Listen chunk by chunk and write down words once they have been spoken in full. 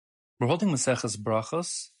We're holding Maseches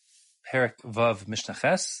Berachos, Perek Vav Mishnah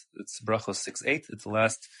Ches. It's Berachos 6.8. It's the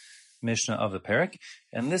last Mishnah of the Perek.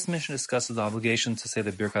 And this Mishnah discusses the obligation to say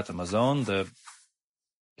the Birkat HaMazon, the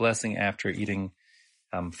blessing after eating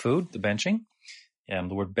food, the benching.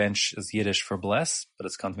 The word bench is Yiddish for bless, but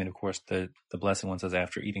it's come to mean, of course, the blessing one says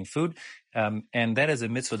after eating food. And that is a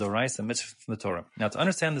mitzvah d'oraisa, a mitzvah from the Torah. Now, to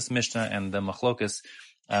understand this Mishnah and the machlokas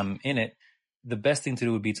in it, the best thing to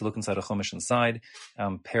do would be to look inside a Chumash inside,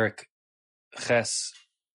 Perek Ches,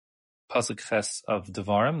 Pasuk Ches of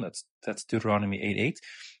Devarim, that's Deuteronomy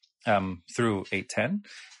 8:8 through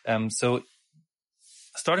 8:10. So,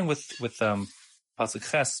 starting with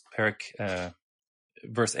Pasuk Ches, Perek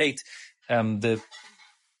verse 8, the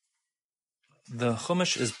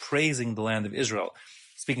Chumash is praising the land of Israel,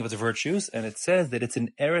 speaking of its virtues, and it says that it's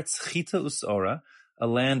an Eretz Chita Usora, a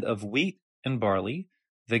land of wheat and barley,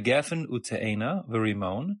 the Geffen Ute'ena, the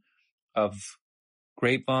Rimon, of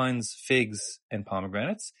grapevines, figs, and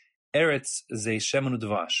pomegranates, Eretz Ze Shemen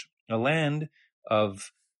Udvash, a land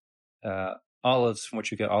of olives from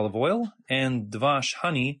which you get olive oil, and Dvash,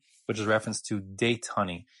 honey, which is reference to date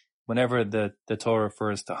honey. Whenever the Torah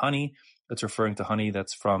refers to honey, it's referring to honey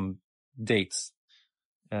that's from dates.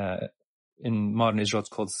 In modern Israel, it's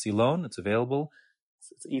called silon. It's available.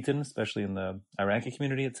 It's eaten, especially in the Iraqi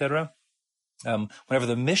community, etc. Whenever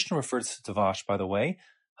the Mishnah refers to Dvash, by the way,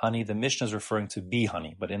 honey, the Mishnah is referring to bee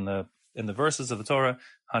honey. But in the verses of the Torah,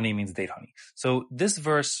 honey means date honey. So this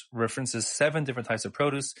verse references 7 different types of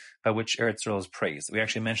produce by which Eretz Israel is praised. We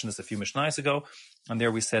actually mentioned this a few Mishnahs ago, and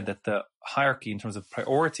there we said that the hierarchy in terms of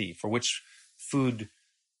priority for which food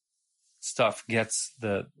stuff gets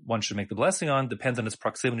one should make the blessing on depends on its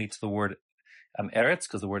proximity to the word Eretz,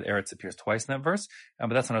 because the word Eretz appears twice in that verse. But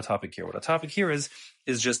that's not our topic here. What our topic here is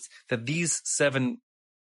just that these 7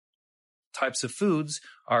 types of foods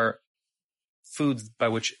are foods by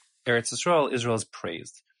which Eretz Israel is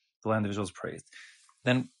praised. The land of Israel is praised.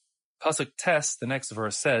 Then Pasuk Tes, the next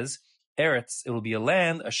verse says, Eretz, it will be a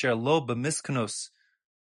land, asher lo b'miskanos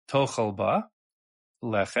tochal ba,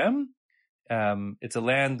 lechem. It's a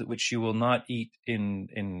land which you will not eat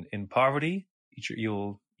in poverty. You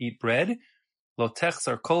will eat bread. Lo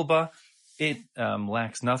techzar kolba, it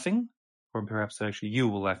lacks nothing. Or perhaps actually you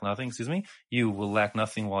will lack nothing, You will lack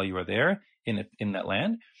nothing while you are there in that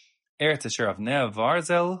land. Eretz asher avnei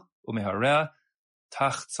varzel umeharea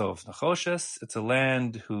tachtzov nachoshes. It's a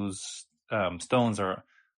land whose stones are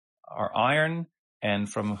iron, and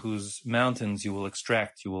from whose mountains you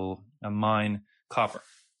will mine copper.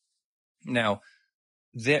 Now,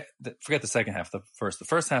 forget the second half, the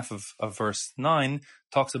first half of verse 9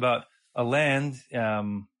 talks about a land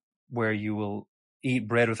where you will eat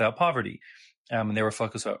bread without poverty, and they were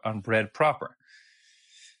focused on bread proper.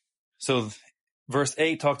 So verse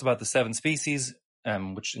 8 talked about the 7 species,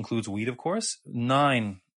 which includes wheat, of course.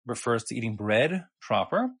 9 refers to eating bread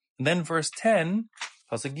proper. And then verse 10,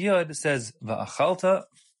 Pasuk Yod, says, Va'achalta,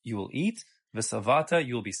 you will eat, V'savata,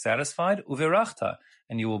 you will be satisfied, Uverachta,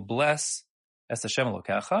 and you will bless Es Hashem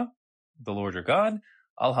Elokecha, the Lord your God,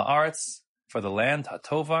 Al Haaretz, for the land,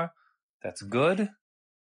 Hatovar, that's good,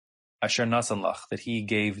 Asher Nasan Lach, that he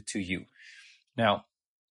gave to you. Now,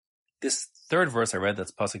 this third verse I read,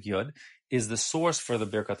 that's Pasuk Yod, is the source for the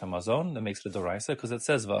Birkat HaMazon that makes it a Doraisa, because it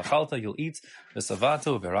says, Va'achalta, you'll eat,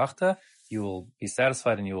 V'savata, Uverachta, you will be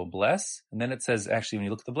satisfied and you will bless. And then it says, actually, when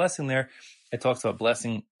you look at the blessing there, it talks about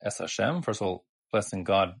blessing Es Hashem. First of all, blessing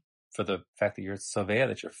God for the fact that you're Savea,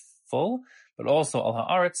 that you're full, but also Al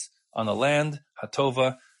Haaretz, on the land,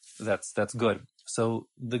 Hatova, that's good. So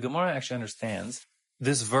the Gemara actually understands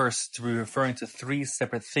this verse to be referring to 3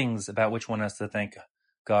 separate things about which one has to thank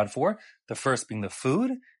God for. The first being the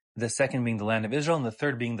food, the second being the land of Israel, and the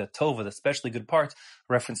third being the Tova, the especially good part,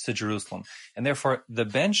 reference to Jerusalem. And therefore, the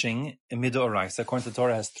benching in Midoraisa, according to the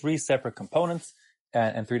Torah, has 3 separate components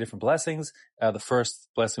and 3 different blessings. The first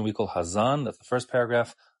blessing we call Hazan, that's the first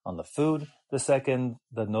paragraph, on the food. The second,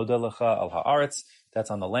 the Nodelecha al Haaretz, that's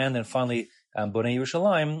on the land. And finally, Bonei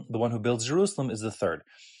Yerushalayim, the one who builds Jerusalem, is the third.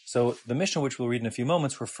 So the Mishnah, which we'll read in a few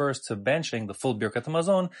moments, refers to benching the full Birkat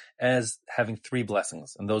HaMazon as having 3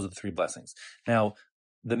 blessings, and those are the 3 blessings. Now,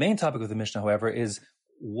 the main topic of the Mishnah, however, is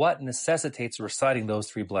what necessitates reciting those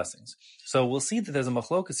 3 blessings. So we'll see that there's a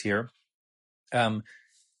machlokas here.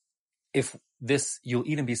 If this you'll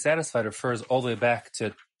eat and be satisfied refers all the way back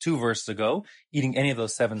to 2 verses ago, eating any of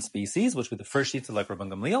those 7 species, which would be the first shita like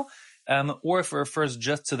Rabban Gamliel, or if it refers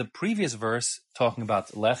just to the previous verse talking about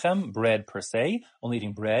lechem, bread per se, only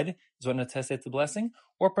eating bread is what necessitates the blessing,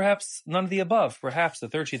 or perhaps none of the above. Perhaps the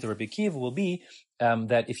third shita of Rabbi Akiva will be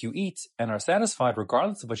that if you eat and are satisfied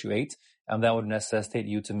regardless of what you ate, that would necessitate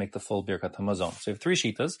you to make the full Birkat HaMazon. So you have 3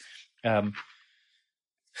 shitas.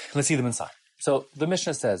 Let's see them inside. So the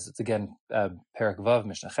Mishnah says, it's again, Perek Vav,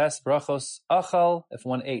 Mishnah Ches, Berachos, Achal, if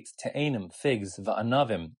one ate, Te'enim, figs,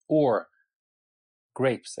 Va'anavim, or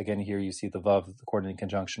grapes. Again, here you see the Vav, the coordinating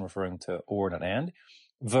conjunction referring to or, not and.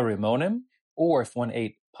 V'rimonim, or if one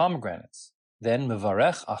ate pomegranates, then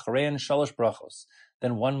Mevarech, Acharein, Shalosh Brachos.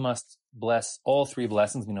 Then one must bless all three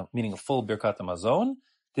blessings, meaning a full Birkat HaMazon,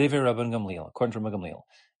 Devi Rabban Gamliel, according to Rabban Gamliel.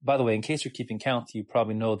 By the way, in case you're keeping count, you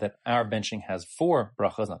probably know that our benching has 4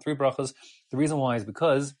 brachas, not 3 brachas. The reason why is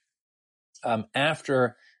because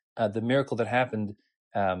after the miracle that happened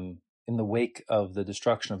in the wake of the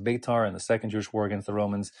destruction of Beitar and the Second Jewish War against the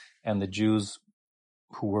Romans, and the Jews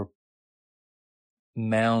who were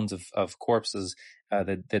mounds of corpses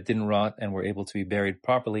that didn't rot and were able to be buried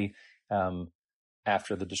properly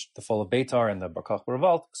after the fall of Beitar and the Bar Kokhba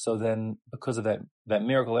revolt. So then, because of that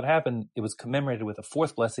miracle that happened, it was commemorated with a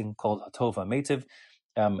 4th blessing called Hatov HaMeitiv,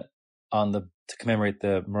 to commemorate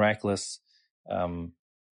the miraculous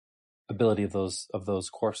ability of those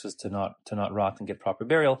corpses to not rot and get proper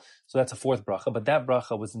burial. So that's a 4th bracha, but that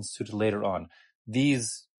bracha was instituted later on.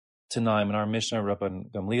 These Tanaim in our Mishnah,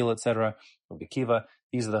 Rabban Gamliel, etc., Rabbi Akiva,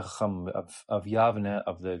 these are the Chacham of Yavne,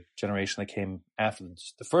 of the generation that came after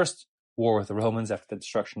the first war with the Romans, after the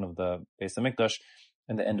destruction of the Beis HaMikdash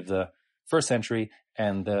and the end of the 1st century,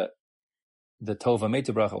 and the Tova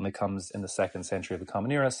Meitiv bracha only comes in the 2nd century of the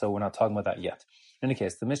Common Era, so we're not talking about that yet. In any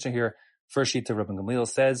case, the Mishnah here, first sheet to Rabban Gamliel,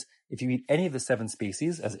 says, if you eat any of the 7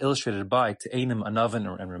 species, as illustrated by Te'enim, Anavin,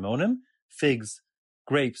 and Rimonim, figs,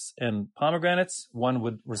 grapes, and pomegranates, one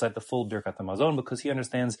would recite the full Birkat HaMazon, because he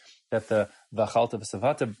understands that the V'achalta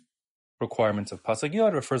V'savata requirement of Pasuk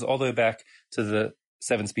Yod refers all the way back to the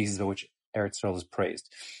 7 species by which Eretz Yisrael is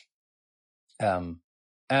praised.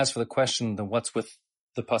 As for the question, then what's with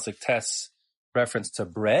the Pasuk Tes reference to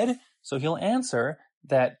bread? So he'll answer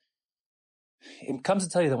that it comes to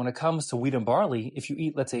tell you that when it comes to wheat and barley, if you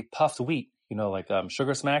eat, let's say, puffed wheat, like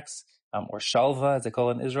sugar smacks, or shalva, as they call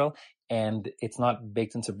it in Israel, and it's not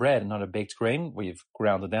baked into bread, not a baked grain, where you've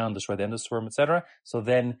ground it down, destroyed the endosperm, etc. So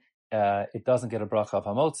then it doesn't get a bracha of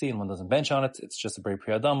hamotzi, and one doesn't bench on it. It's just a beri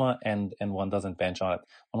priyadama, and one doesn't bench on it.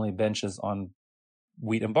 One only benches on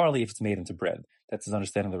wheat and barley if it's made into bread. That's his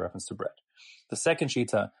understanding of the reference to bread. The second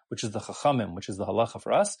shita, which is the chachamim, which is the halacha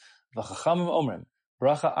for us, the chachamim omrim,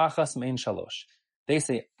 bracha achas mein shalosh. They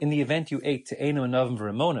say, in the event you ate te'enu anavim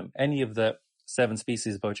v'rimonim, any of the 7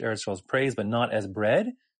 species by which Eretz Yisrael is praised, but not as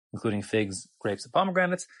bread, including figs, grapes, and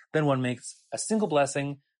pomegranates, then one makes a single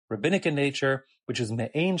blessing, rabbinic in nature, which is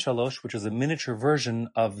me'ein shalosh, which is a miniature version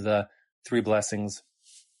of the 3 blessings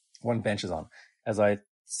one benches on. As I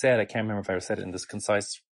said, I can't remember if I said it in this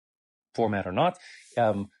concise format or not.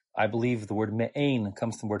 I believe the word me'ein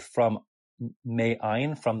comes from the word from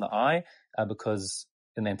me'ayin, from the eye, because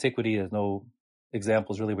in antiquity there's no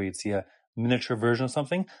examples really where you'd see a miniature version of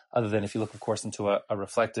something, other than if you look, of course, into a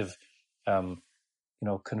reflective,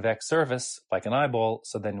 convex surface like an eyeball.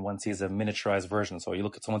 So then one sees a miniaturized version. So you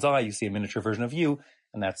look at someone's eye, you see a miniature version of you,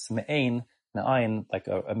 and that's me'ayin, like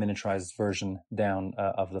a miniaturized version down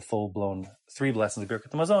of the full-blown 3 blessings of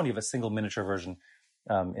Birkat HaMazon. You have a single miniature version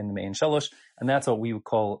in the me'ayin shalosh, and that's what we would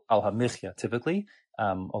call al hamichya typically.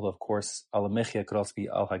 Although, of course, al hamichya could also be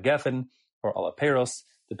al hagefen or al haperos,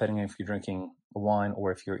 depending on if you're drinking wine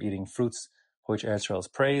or if you're eating fruits for which Eretz Yisrael is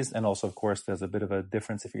praised. And also, of course, there's a bit of a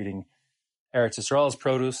difference if you're eating Eretz Yisrael's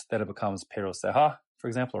produce, then it becomes peros seha, for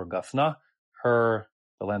example, or gafna,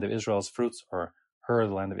 the land of Israel's fruits, or the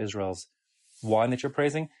land of Israel's wine that you're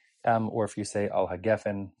praising. Or if you say al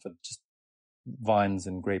hagefen for just vines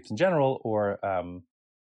and grapes in general, or al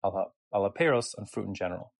haperos on fruit in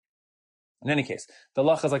general. In any case, the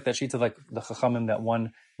halacha is like that shita, like the chachamim, that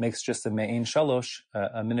one makes just a me'ein shalosh,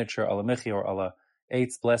 a miniature ala michi or ala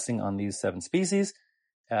eitz blessing on these 7 species.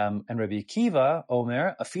 And Rabbi Akiva,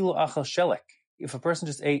 Omer, afilu achal shelek. If a person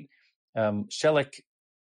just ate shelek,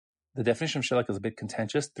 the definition of shelek is a bit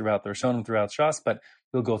contentious throughout the Rishonim, throughout Shas, but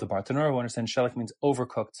we'll go with the Bartanura, who understands shelek means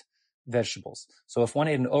overcooked vegetables. So if one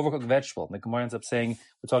ate an overcooked vegetable, the Gemara ends up saying,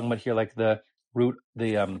 we're talking about here like the root,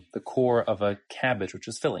 the core of a cabbage, which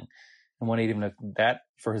is filling. And one ate even that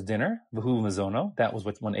for his dinner, v'hu mazono, that was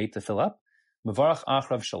what one ate to fill up. Mevarach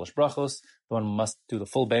achrav shalosh brachos, the one must do the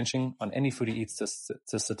full benching on any food he eats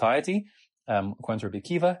to satiety, according to Rabbi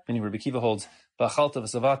Akiva. Meaning Rabbi Akiva holds b'achalta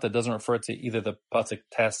v'savata doesn't refer to either the pasuk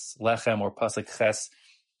tes lechem or pasuk ches,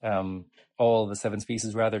 all the 7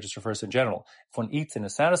 species, rather just refers to in general. If one eats and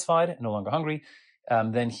is satisfied and no longer hungry,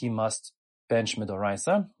 then he must bench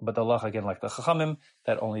midoraisa. But the halacha, again, like the chachamim,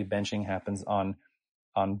 that only benching happens on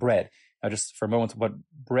bread. Now, just for a moment, what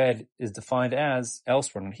bread is defined as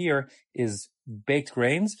elsewhere and here is baked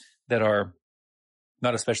grains that are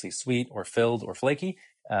not especially sweet or filled or flaky,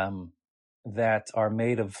 that are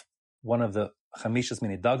made of one of the chamishas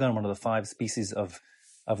mini dagan, one of the 5 species of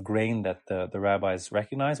grain that the rabbis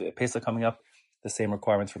recognize. We have Pesach coming up, the same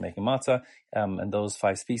requirements for making matzah, and those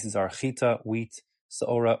 5 species are chita, wheat,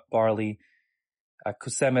 saora, barley,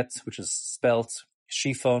 kusemet, which is spelt,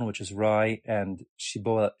 shifon, which is rye, and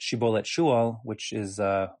shibolet shual, which is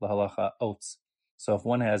lahalacha, oats. So if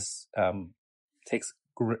one takes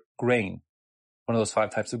grain, one of those 5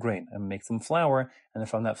 types of grain, and makes them flour, and then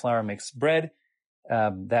from that flour makes bread,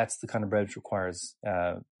 that's the kind of bread which requires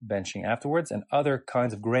benching afterwards. And other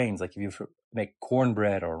kinds of grains, like if you make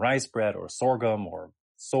cornbread or rice bread or sorghum or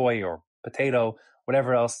soy or potato,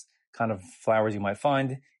 whatever else kind of flours you might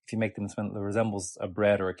find, if you make them something that resembles a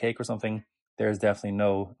bread or a cake or something, there's definitely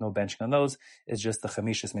no benching on those. It's just the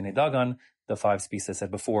chamishas mini dagan, the 5 species I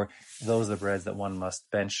said before. Those are the breads that one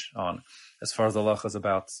must bench on. As far as the halachas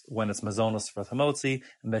about when it's mazonos for hamotzi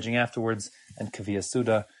and benching afterwards, and kaviyas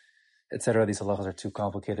suda, etc., these halachas are too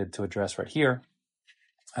complicated to address right here.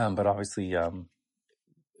 But obviously,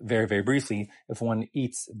 very, very briefly, if one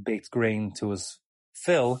eats baked grain to his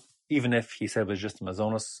fill, even if he said it was just a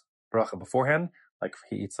mazonos bracha beforehand, like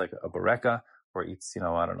he eats like a bareka, or eats,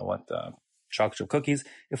 I don't know what, chocolate chip cookies.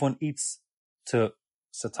 If one eats to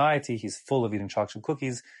satiety, he's full of eating chocolate chip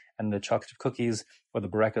cookies, and the chocolate chip cookies or the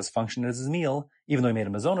barekas function as his meal. Even though he made a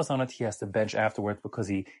mazonos on it, he has to bench afterwards because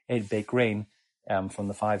he ate baked grain from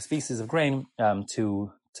the 5 species of grain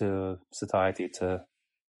to satiety, to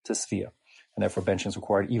sfia. And therefore benching is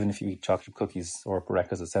required even if you eat chocolate chip cookies or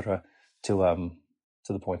barekas, etc., to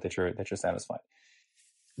the point that you're satisfied.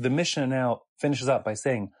 The Mishnah now finishes up by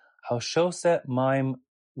saying, Hashose maim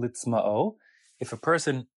litzma'o, if a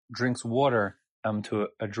person drinks water to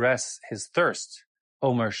address his thirst,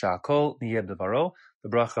 Omer shakol niyeh devaro, the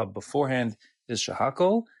bracha beforehand is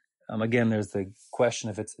shahakol. Again, there's the question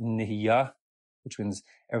if it's nihiyah, which means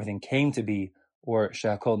everything came to be, or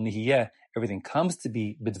shakol nihiyeh, everything comes to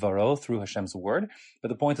be bidvaro, through Hashem's word. But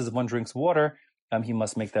the point is, if one drinks water, he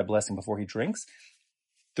must make that blessing before he drinks.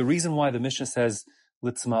 The reason why the Mishnah says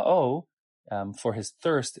litzma'o, for his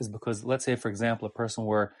thirst, is because, let's say, for example, a person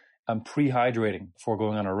were pre-hydrating before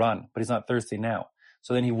going on a run, but he's not thirsty now.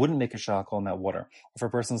 So then he wouldn't make a shakol in that water. If a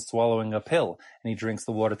person's swallowing a pill and he drinks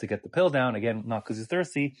the water to get the pill down, again, not because he's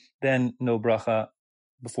thirsty, then no bracha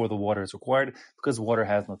before the water is required, because water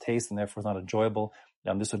has no taste and therefore is not enjoyable.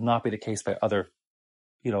 This would not be the case by other,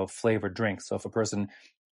 flavored drinks. So if a person,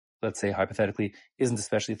 let's say hypothetically, isn't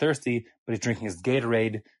especially thirsty, but he's drinking his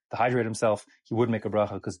Gatorade to hydrate himself, he would make a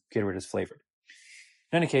bracha because Gatorade is flavored.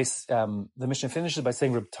 In any case, the Mishnah finishes by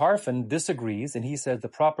saying Reb Tarfon disagrees, and he says the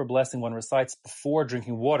proper blessing one recites before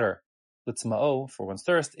drinking water, litzma'o, for one's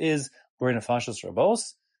thirst, is borei nefashos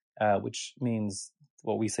rabos, which means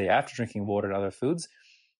what we say after drinking water and other foods,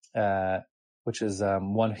 which is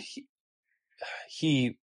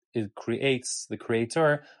he creates, the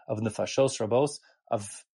creator of nefashos rabos,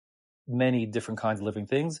 of many different kinds of living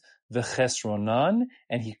things, v'chesronan,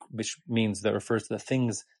 and which means that refers to the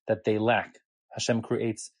things that they lack. Hashem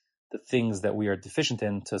creates the things that we are deficient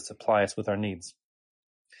in to supply us with our needs.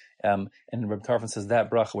 And Reb Tarfon says that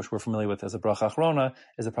bracha, which we're familiar with as a bracha achrona,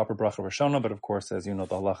 is a proper bracha rishona, but of course, as you know,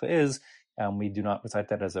 the halacha is, we do not recite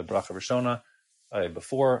that as a bracha rishona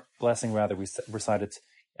before blessing, rather we recite it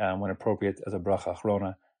when appropriate as a bracha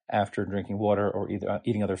achrona after drinking water or either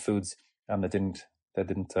eating other foods that didn't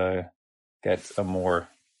get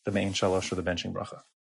the main shalosh or the benching bracha.